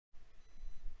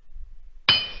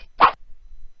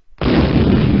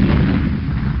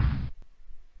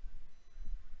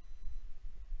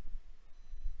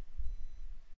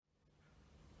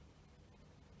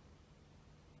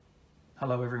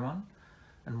Hello everyone,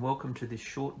 and welcome to this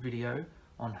short video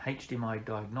on HDMI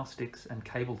diagnostics and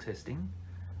cable testing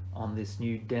on this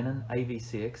new Denon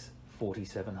AVC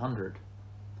X4700.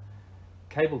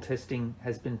 Cable testing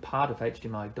has been part of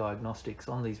HDMI diagnostics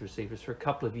on these receivers for a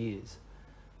couple of years,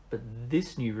 but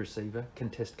this new receiver can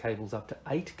test cables up to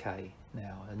 8K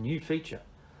now, a new feature.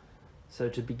 So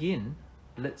to begin,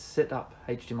 let's set up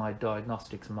HDMI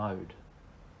diagnostics mode.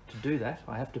 To do that,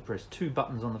 I have to press two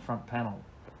buttons on the front panel,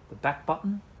 the back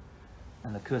button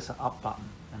and the cursor up button,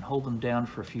 and hold them down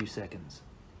for a few seconds.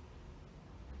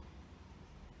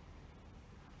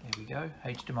 There we go,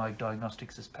 HDMI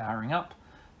diagnostics is powering up.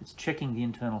 It's checking the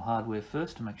internal hardware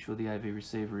first to make sure the AV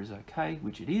receiver is okay,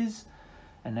 which it is,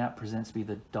 and now it presents me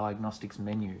the diagnostics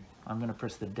menu. I'm going to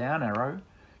press the down arrow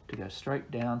to go straight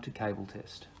down to cable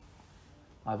test.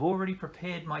 I've already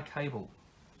prepared my cable.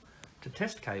 To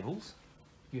test cables,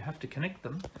 you have to connect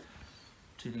them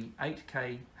to the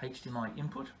 8K HDMI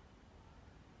input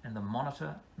and the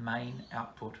monitor main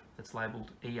output that's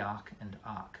labelled eARC and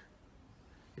ARC.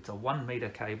 It's a 1 meter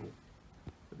cable.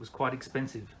 It was quite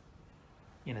expensive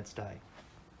in its day.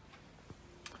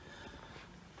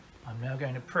 I'm now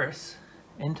going to press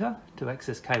enter to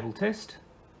access cable test.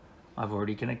 I've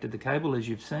already connected the cable, as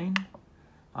you've seen.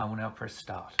 I will now press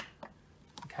start.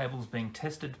 The cable is being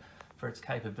tested for its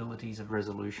capabilities of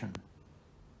resolution,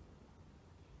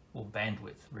 or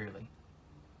bandwidth really.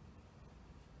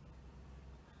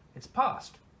 It's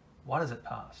passed. What has it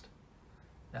passed?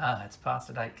 It's passed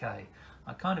at 8K.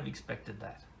 I kind of expected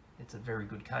that. It's a very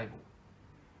good cable.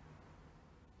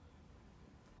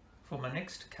 For my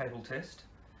next cable test,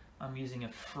 I'm using a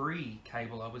free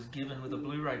cable I was given with a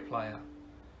Blu-ray player.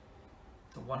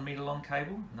 It's a 1 meter long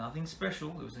cable, nothing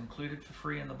special, it was included for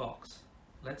free in the box.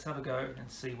 Let's have a go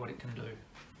and see what it can do.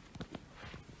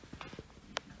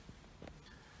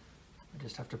 I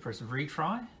just have to press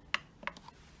retry,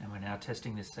 and we're now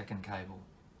testing this second cable.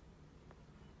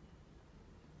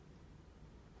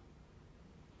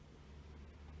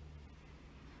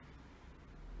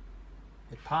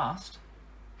 It passed,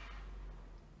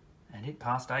 and it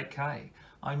passed 8K.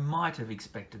 I might have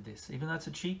expected this, even though it's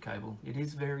a cheap cable, it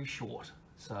is very short,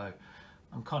 so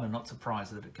I'm kind of not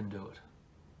surprised that it can do it.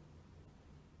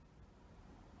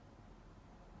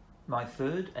 My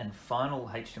third and final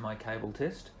HDMI cable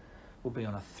test will be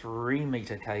on a 3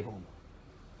 meter cable.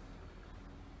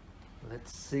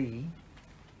 Let's see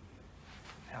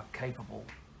how capable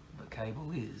the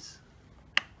cable is.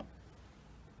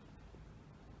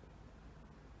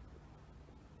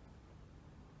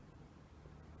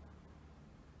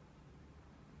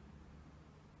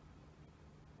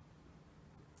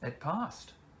 It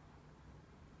passed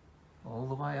all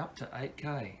the way up to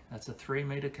 8K. That's a 3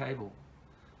 meter cable.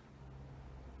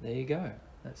 There you go.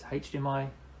 That's HDMI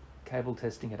cable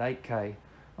testing at 8K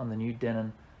on the new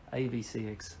Denon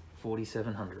AVC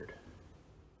X4700.